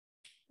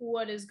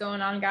What is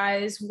going on,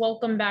 guys?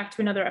 Welcome back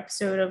to another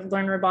episode of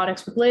Learn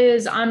Robotics with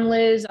Liz. I'm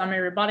Liz. I'm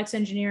a robotics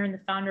engineer and the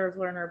founder of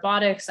Learn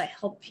Robotics. I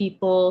help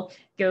people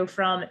go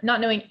from not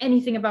knowing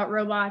anything about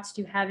robots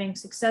to having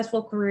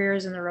successful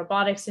careers in the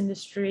robotics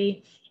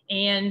industry.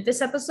 And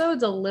this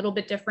episode's a little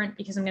bit different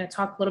because I'm going to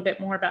talk a little bit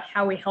more about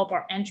how we help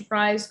our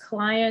enterprise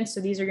clients. So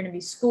these are going to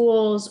be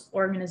schools,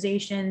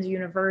 organizations,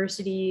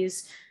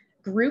 universities,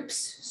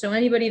 groups. So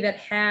anybody that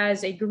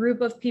has a group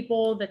of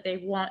people that they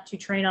want to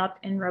train up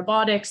in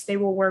robotics, they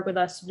will work with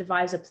us to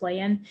devise a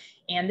plan.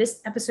 And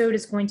this episode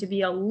is going to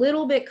be a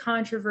little bit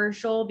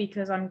controversial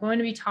because I'm going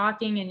to be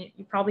talking, and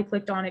you probably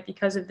clicked on it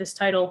because of this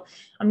title,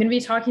 I'm going to be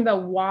talking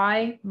about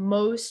why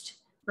most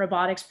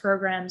robotics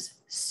programs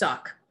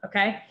suck.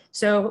 Okay,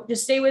 so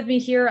just stay with me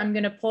here. I'm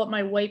going to pull up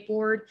my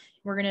whiteboard.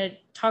 We're going to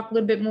talk a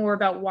little bit more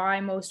about why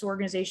most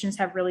organizations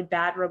have really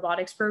bad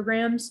robotics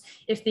programs,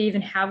 if they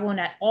even have one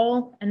at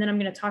all. And then I'm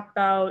going to talk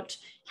about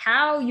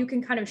how you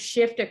can kind of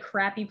shift a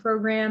crappy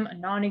program, a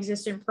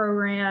non-existent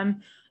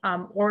program,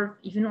 or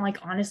even like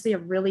honestly a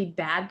really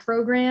bad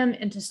program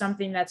into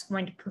something that's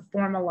going to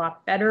perform a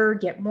lot better,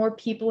 get more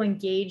people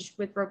engaged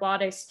with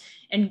robotics,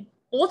 and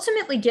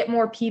ultimately get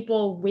more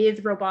people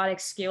with robotic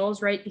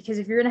skills, right? Because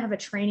if you're going to have a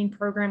training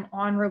program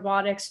on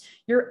robotics,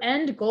 your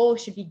end goal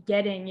should be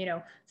getting,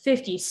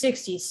 50,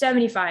 60,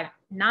 75,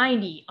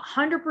 90,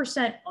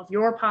 100% of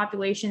your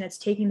population that's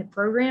taking the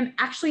program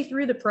actually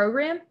through the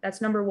program.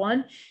 That's number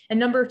one. And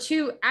number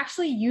two,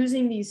 actually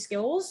using these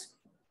skills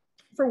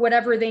for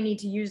whatever they need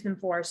to use them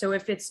for. So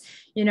if it's,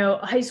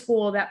 a high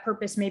school, that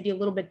purpose may be a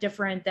little bit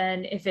different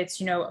than if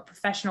it's, a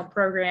professional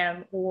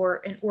program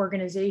or an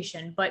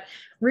organization. But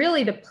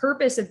really the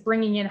purpose of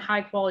bringing in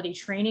high quality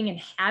training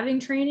and having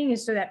training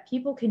is so that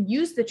people can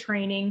use the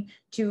training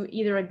to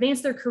either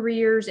advance their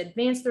careers,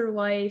 advance their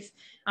life,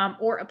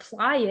 or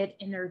apply it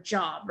in their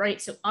job,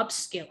 right? So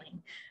upskilling.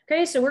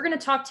 Okay, so we're going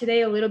to talk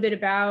today a little bit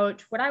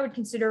about what I would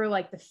consider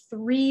like the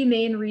three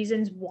main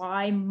reasons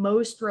why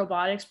most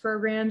robotics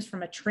programs,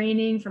 from a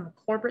training, from a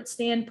corporate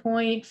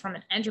standpoint, from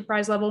an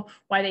enterprise level,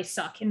 why they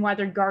suck and why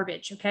they're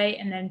garbage. Okay,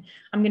 and then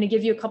I'm going to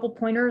give you a couple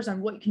pointers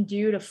on what you can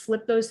do to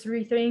flip those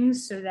three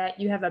things so that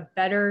you have a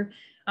better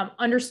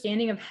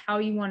understanding of how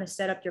you want to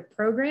set up your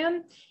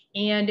program.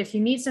 And if you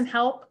need some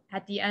help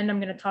at the end, I'm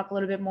going to talk a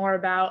little bit more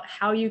about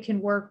how you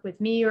can work with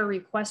me or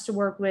request to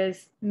work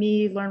with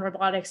me, Learn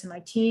Robotics, and my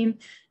team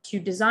to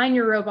design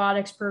your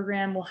robotics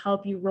program. We'll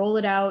help you roll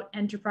it out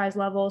enterprise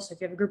level. So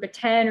if you have a group of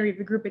 10 or you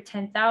have a group of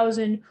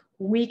 10,000,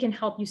 we can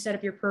help you set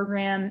up your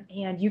program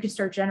and you can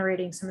start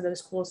generating some of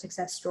those cool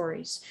success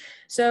stories.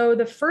 So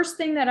the first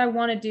thing that I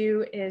want to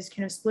do is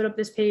kind of split up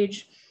this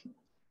page,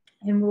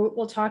 and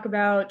we'll talk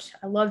about,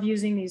 I love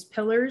using these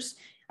pillars.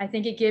 I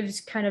think it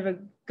gives kind of a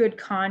good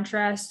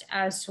contrast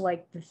as to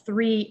like the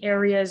three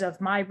areas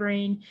of my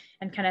brain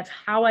and kind of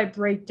how I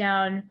break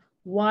down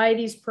why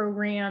these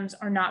programs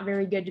are not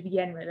very good to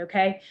begin with,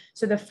 okay?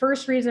 So the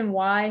first reason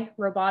why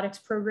robotics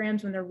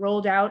programs, when they're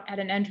rolled out at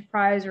an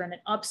enterprise or in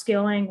an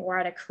upskilling or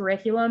at a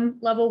curriculum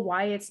level,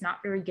 why it's not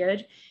very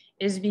good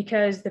is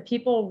because the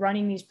people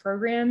running these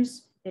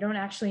programs, they don't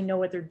actually know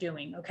what they're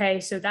doing,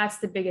 okay? So that's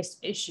the biggest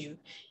issue,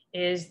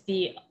 is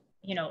the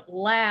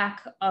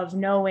lack of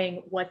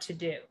knowing what to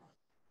do.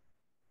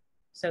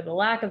 So the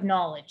lack of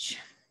knowledge,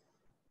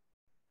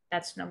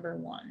 that's number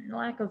one,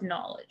 lack of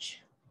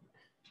knowledge.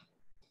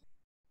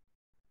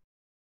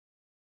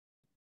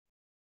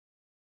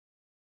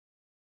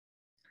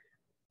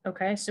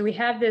 Okay, so we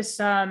have this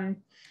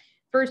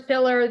first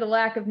pillar, the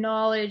lack of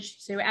knowledge.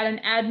 So at an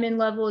admin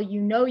level,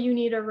 you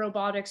need a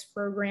robotics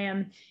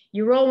program.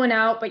 You roll one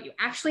out, but you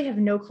actually have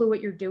no clue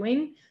what you're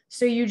doing.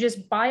 So you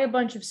just buy a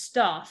bunch of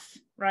stuff,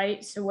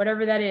 right? So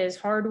whatever that is,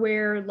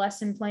 hardware,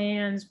 lesson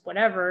plans,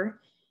 whatever,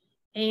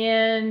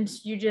 and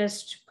you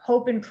just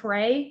hope and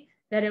pray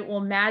that it will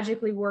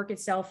magically work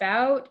itself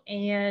out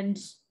and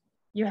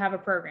you have a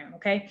program,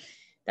 okay?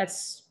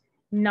 That's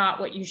not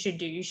what you should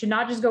do. You should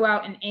not just go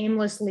out and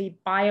aimlessly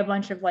buy a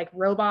bunch of like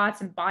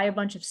robots and buy a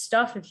bunch of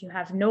stuff if you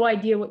have no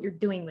idea what you're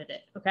doing with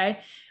it, okay?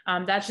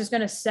 That's just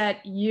gonna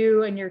set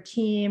you and your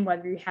team,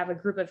 whether you have a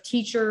group of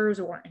teachers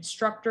or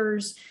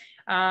instructors,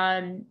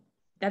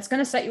 that's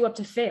gonna set you up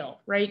to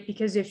fail, right?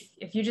 Because if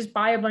you just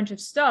buy a bunch of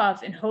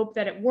stuff and hope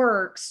that it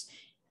works,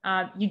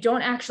 you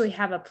don't actually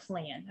have a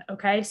plan,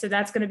 okay? So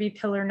that's gonna be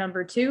pillar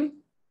number two.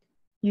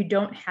 You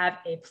don't have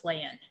a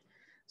plan.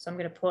 So I'm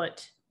gonna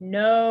put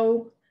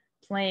no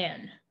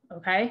plan,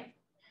 okay?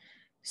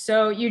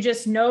 So you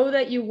just know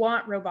that you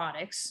want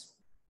robotics,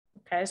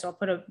 okay? So I'll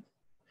put that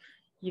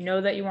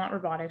you want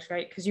robotics,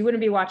 right? Because you wouldn't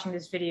be watching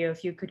this video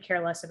if you could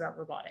care less about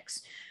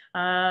robotics.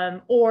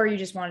 Or you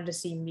just wanted to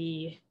see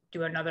me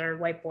do another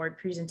whiteboard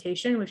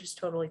presentation, which is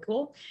totally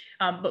cool.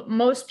 But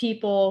most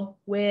people,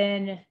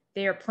 when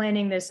they are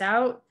planning this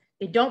out,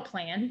 they don't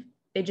plan.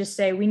 They just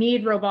say, we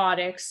need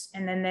robotics,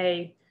 and then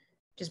they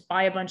just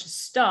buy a bunch of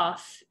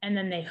stuff, and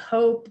then they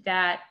hope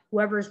that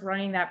whoever's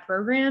running that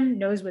program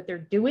knows what they're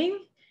doing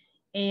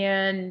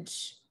and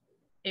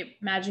it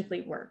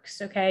magically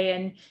works. Okay.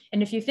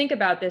 And if you think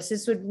about this,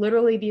 this would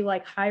literally be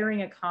like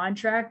hiring a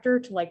contractor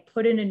to like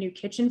put in a new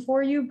kitchen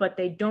for you, but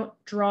they don't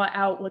draw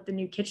out what the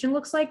new kitchen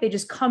looks like. They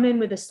just come in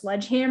with a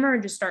sledgehammer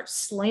and just start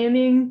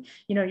slamming,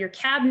 your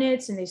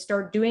cabinets, and they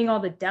start doing all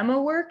the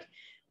demo work,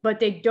 but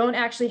they don't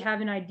actually have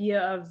an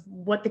idea of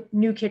what the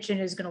new kitchen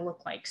is going to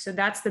look like. So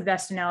that's the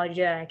best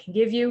analogy that I can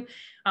give you.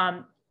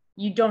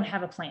 You don't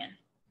have a plan.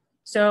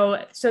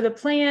 So the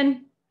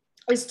plan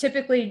is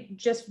typically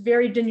just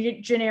very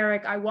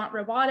generic. I want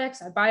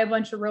robotics. I buy a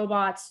bunch of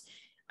robots.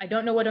 I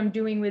don't know what I'm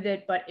doing with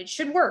it, but it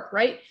should work,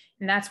 right?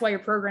 And that's why your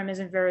program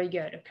isn't very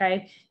good,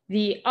 okay?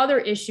 The other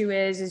issue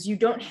is you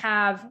don't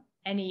have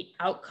any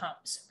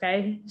outcomes,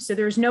 okay? So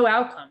there's no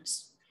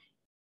outcomes.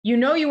 You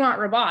want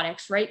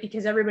robotics, right?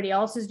 Because everybody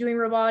else is doing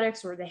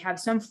robotics, or they have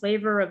some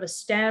flavor of a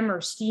STEM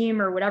or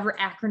STEAM or whatever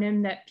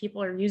acronym that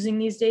people are using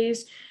these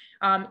days.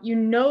 You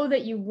know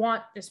that you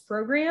want this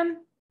program.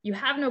 You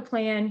have no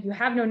plan, you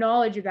have no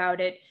knowledge about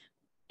it,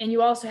 and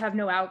you also have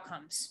no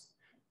outcomes.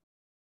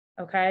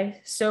 Okay,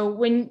 so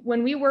when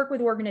we work with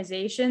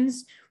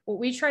organizations, what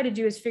we try to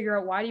do is figure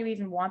out, why do you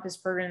even want this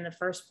program in the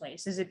first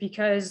place? Is it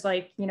because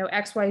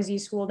XYZ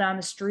school down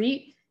the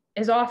street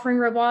is offering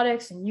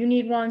robotics and you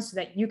need one so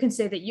that you can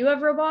say that you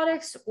have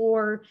robotics?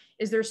 Or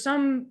is there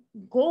some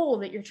goal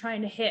that you're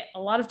trying to hit?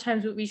 A lot of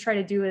times what we try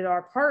to do with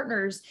our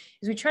partners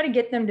is we try to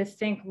get them to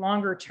think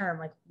longer term,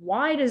 like,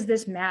 why does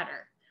this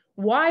matter?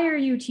 Why are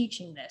you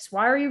teaching this?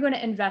 Why are you going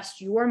to invest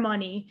your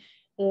money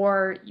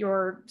or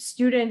your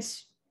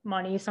students'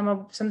 money? Some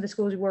of the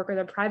schools we work with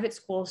are private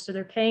schools, so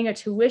they're paying a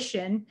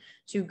tuition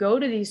to go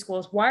to these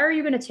schools. Why are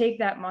you going to take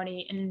that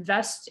money and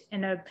invest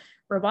in a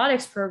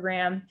robotics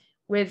program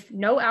with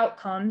no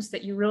outcomes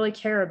that you really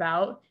care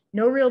about,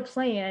 no real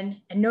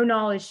plan, and no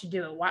knowledge to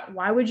do it?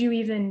 Why would you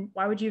even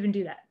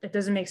do that? That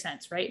doesn't make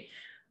sense, right?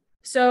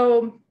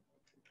 So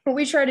what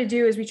we try to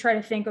do is we try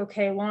to think,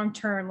 okay, long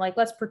term, like,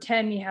 let's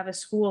pretend we have a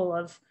school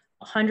of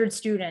 100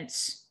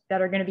 students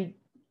that are going to be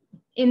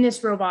in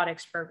this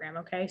robotics program.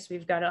 Okay, so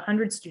we've got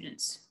 100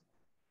 students.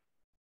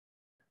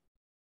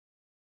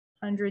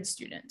 100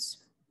 students.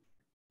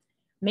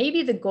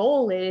 Maybe the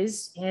goal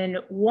is, in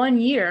 1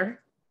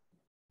 year,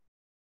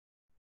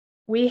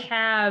 we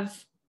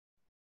have,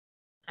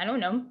 I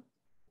don't know,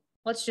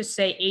 let's just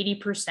say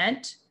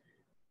 80%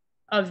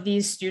 of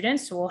these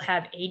students. So we'll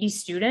have 80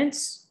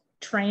 students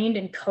trained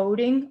in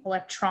coding,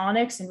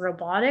 electronics, and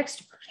robotics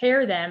to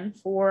prepare them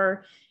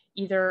for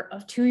either a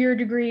 2-year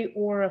degree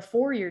or a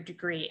 4-year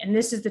degree. And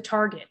this is the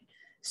target.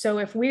 So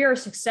if we are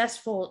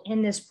successful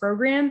in this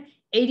program,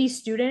 80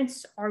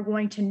 students are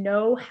going to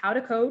know how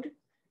to code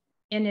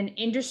in an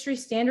industry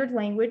standard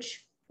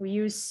language. We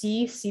use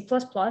C, C++,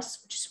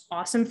 which is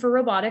awesome for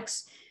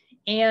robotics.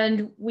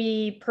 And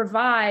we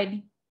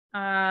provide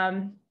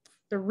the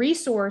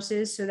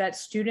resources so that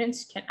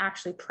students can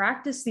actually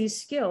practice these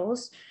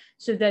skills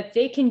so that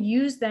they can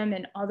use them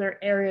in other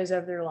areas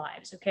of their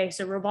lives. Okay,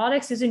 so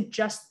robotics isn't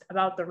just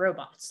about the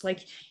robots.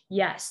 Like,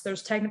 yes,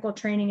 there's technical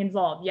training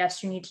involved.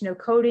 Yes, you need to know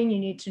coding, you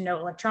need to know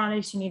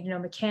electronics, you need to know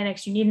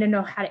mechanics, you need to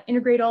know how to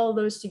integrate all of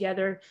those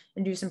together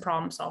and do some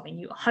problem solving.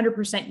 You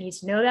 100% need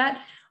to know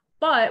that.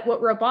 But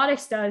what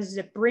robotics does is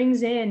it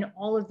brings in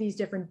all of these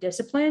different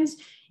disciplines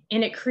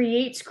and it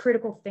creates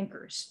critical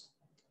thinkers.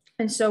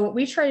 And so what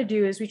we try to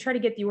do is we try to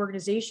get the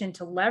organization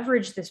to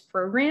leverage this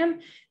program,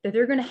 that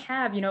they're going to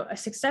have, a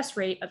success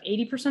rate of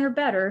 80% or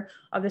better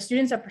of the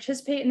students that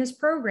participate in this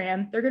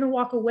program. They're going to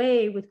walk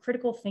away with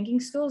critical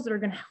thinking skills that are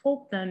going to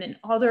help them in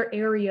other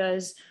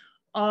areas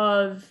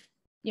of,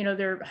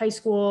 their high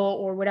school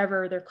or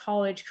whatever, their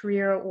college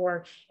career,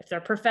 or if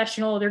they're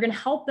professional, they're going to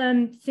help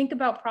them think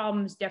about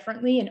problems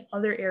differently in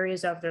other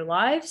areas of their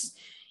lives.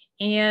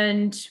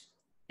 And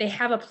they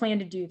have a plan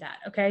to do that.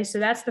 Okay, so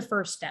that's the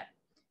first step.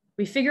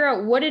 We figure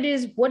out what it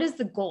is, what is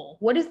the goal?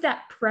 What is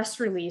that press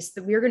release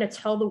that we're going to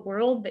tell the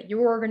world that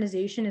your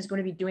organization is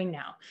going to be doing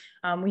now?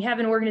 We have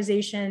an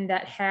organization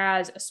that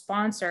has a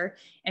sponsor,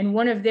 and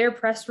one of their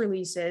press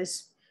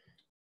releases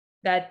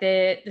that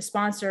the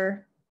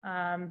sponsor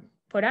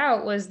put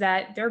out was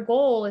that their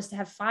goal is to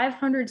have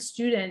 500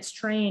 students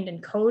trained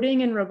in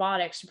coding and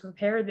robotics to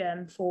prepare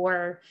them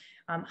for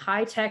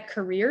high-tech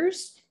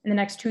careers in the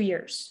next 2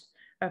 years.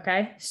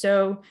 Okay,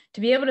 so to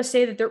be able to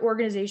say that their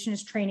organization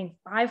is training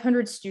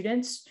 500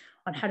 students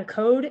on how to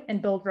code and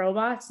build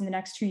robots in the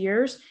next 2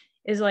 years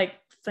is like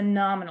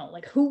phenomenal.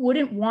 Like, who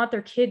wouldn't want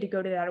their kid to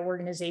go to that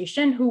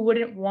organization? Who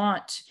wouldn't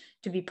want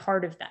to be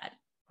part of that?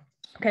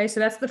 Okay, so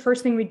that's the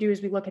first thing we do,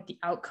 is we look at the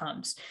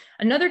outcomes.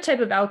 Another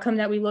type of outcome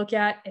that we look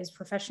at is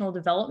professional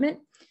development.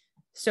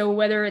 So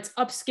whether it's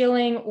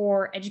upskilling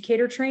or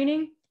educator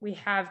training, we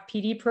have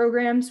PD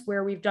programs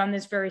where we've done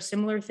this very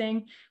similar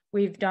thing.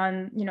 We've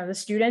done, the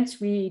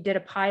students, we did a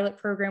pilot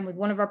program with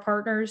one of our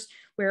partners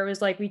where it was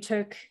like, we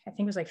took, I think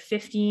it was like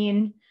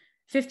 15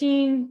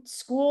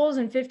 schools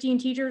and 15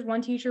 teachers,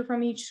 one teacher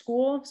from each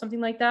school,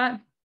 something like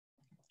that,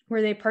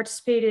 where they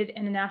participated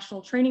in a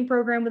national training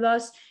program with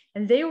us.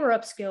 And they were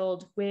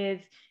upskilled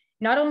with,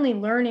 not only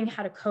learning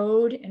how to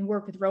code and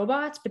work with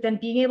robots, but then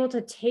being able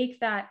to take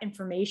that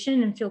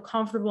information and feel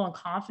comfortable and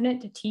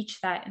confident to teach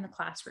that in the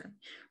classroom,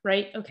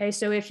 right? Okay,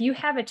 so if you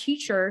have a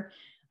teacher,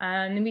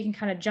 and then we can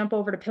kind of jump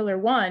over to pillar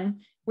 1,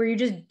 where you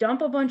just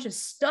dump a bunch of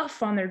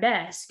stuff on their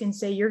desk and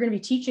say, you're going to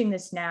be teaching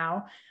this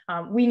now.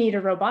 We need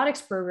a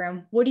robotics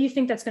program. What do you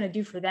think that's going to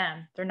do for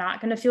them? They're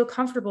not going to feel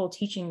comfortable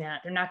teaching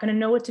that. They're not going to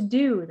know what to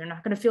do. They're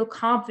not going to feel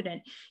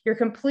confident. You're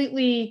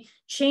completely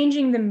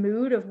changing the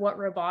mood of what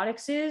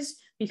robotics is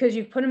because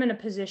you've put them in a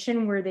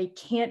position where they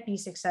can't be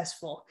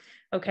successful.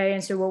 Okay.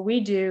 And so what we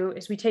do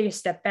is we take a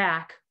step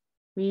back.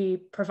 We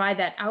provide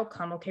that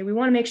outcome. Okay, we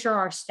want to make sure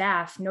our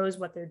staff knows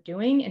what they're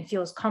doing and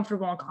feels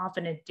comfortable and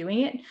confident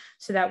doing it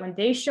so that when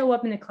they show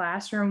up in the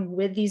classroom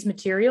with these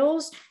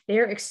materials,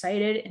 they're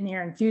excited and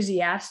they're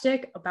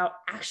enthusiastic about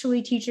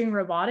actually teaching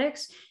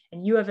robotics,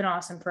 and you have an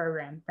awesome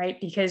program, right?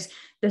 Because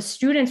the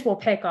students will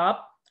pick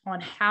up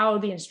on how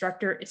the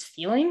instructor is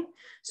feeling.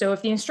 So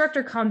if the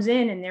instructor comes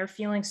in and they're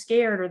feeling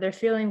scared or they're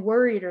feeling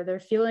worried or they're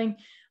feeling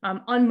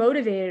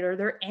unmotivated or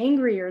they're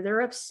angry or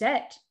they're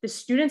upset, the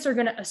students are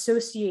going to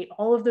associate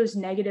all of those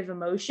negative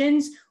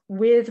emotions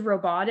with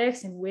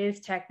robotics and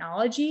with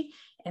technology,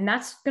 and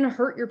that's going to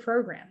hurt your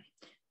program.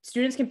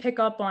 Students can pick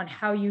up on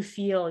how you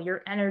feel,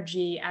 your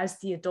energy as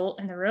the adult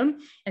in the room.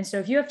 And so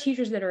if you have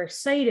teachers that are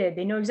excited,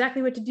 they know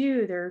exactly what to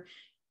do,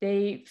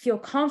 they feel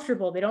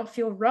comfortable, they don't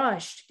feel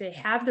rushed, they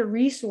have the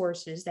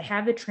resources, they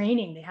have the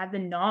training, they have the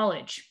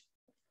knowledge,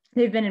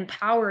 they've been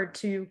empowered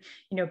to,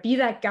 be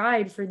that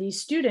guide for these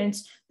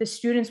students, the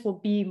students will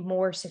be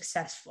more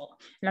successful.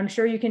 And I'm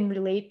sure you can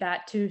relate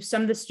that to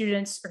some of the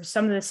students or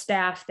some of the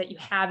staff that you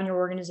have in your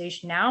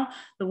organization now.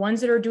 The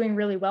ones that are doing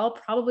really well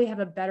probably have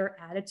a better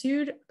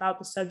attitude about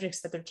the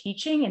subjects that they're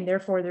teaching, and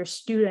therefore their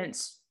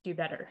students do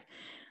better.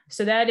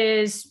 So that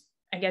is,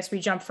 I guess we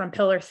jump from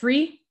pillar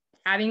 3,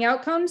 having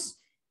outcomes,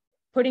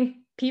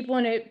 putting people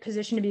in a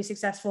position to be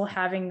successful,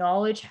 having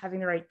knowledge, having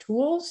the right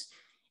tools.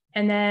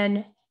 And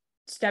then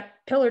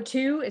pillar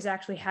 2 is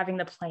actually having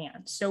the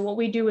plan. So what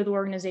we do with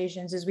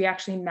organizations is we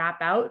actually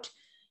map out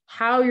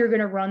how you're going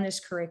to run this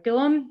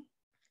curriculum,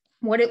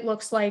 what it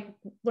looks like.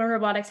 Learn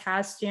Robotics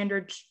has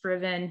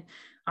standards-driven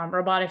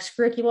robotics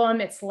curriculum.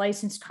 It's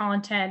licensed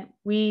content.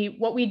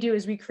 What we do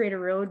is we create a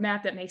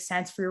roadmap that makes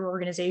sense for your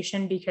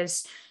organization,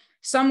 because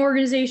some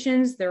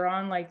organizations, they're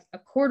on like a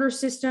quarter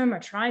system, a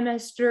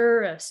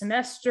trimester, a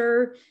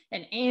semester,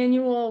 an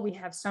annual. We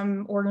have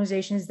some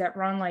organizations that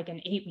run like an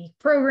 8-week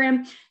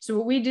program. So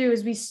what we do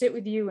is we sit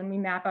with you and we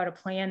map out a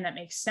plan that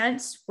makes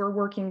sense. We're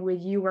working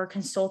with you, we're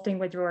consulting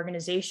with your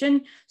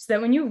organization so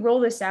that when you roll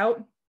this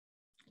out,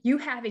 you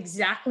have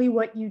exactly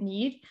what you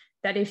need,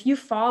 that if you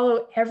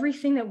follow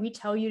everything that we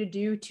tell you to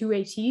do to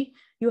a T,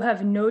 you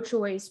have no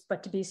choice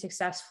but to be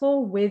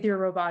successful with your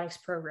robotics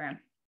program.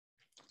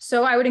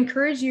 So I would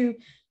encourage you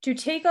to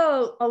take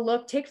a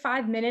look, take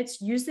 5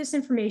 minutes, use this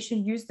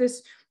information, use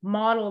this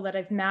model that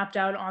I've mapped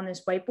out on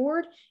this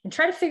whiteboard, and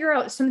try to figure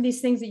out some of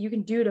these things that you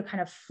can do to kind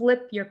of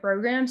flip your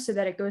program so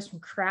that it goes from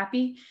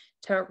crappy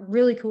to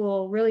really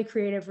cool, really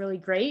creative, really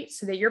great,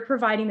 so that you're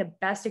providing the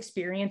best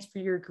experience for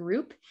your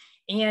group.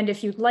 And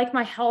if you'd like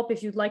my help,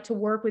 if you'd like to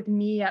work with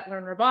me at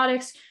Learn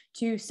Robotics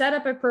to set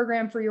up a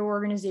program for your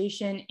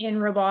organization in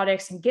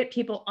robotics and get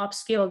people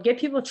upskilled, get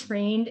people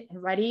trained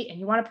and ready, and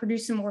you want to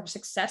produce some more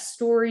success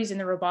stories in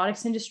the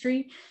robotics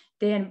industry,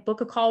 then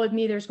book a call with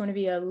me. There's going to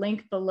be a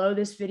link below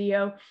this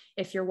video.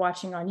 If you're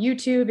watching on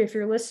YouTube, if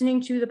you're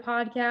listening to the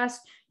podcast,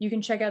 you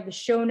can check out the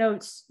show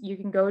notes. You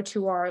can go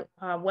to our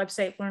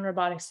website,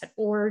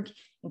 learnrobotics.org,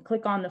 and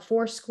click on the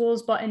For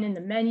Schools button in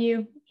the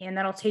menu, and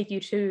that'll take you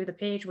to the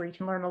page where you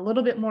can learn a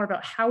little bit more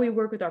about how we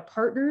work with our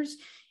partners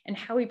and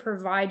how we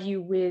provide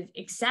you with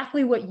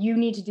exactly what you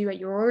need to do at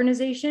your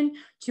organization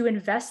to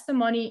invest the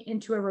money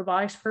into a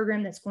robotics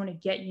program that's going to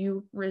get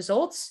you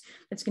results,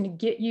 that's going to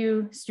get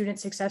you student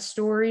success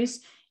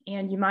stories.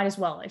 And you might as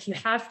well, if you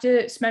have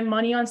to spend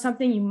money on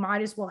something, you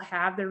might as well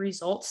have the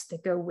results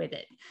that go with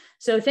it.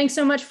 So thanks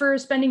so much for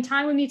spending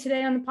time with me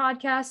today on the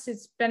podcast.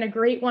 It's been a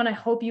great one. I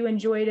hope you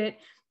enjoyed it.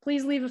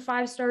 Please leave a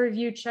 5-star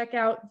review. Check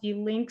out the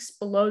links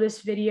below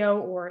this video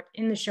or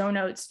in the show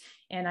notes.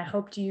 And I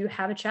hope to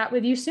have a chat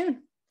with you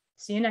soon.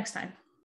 See you next time.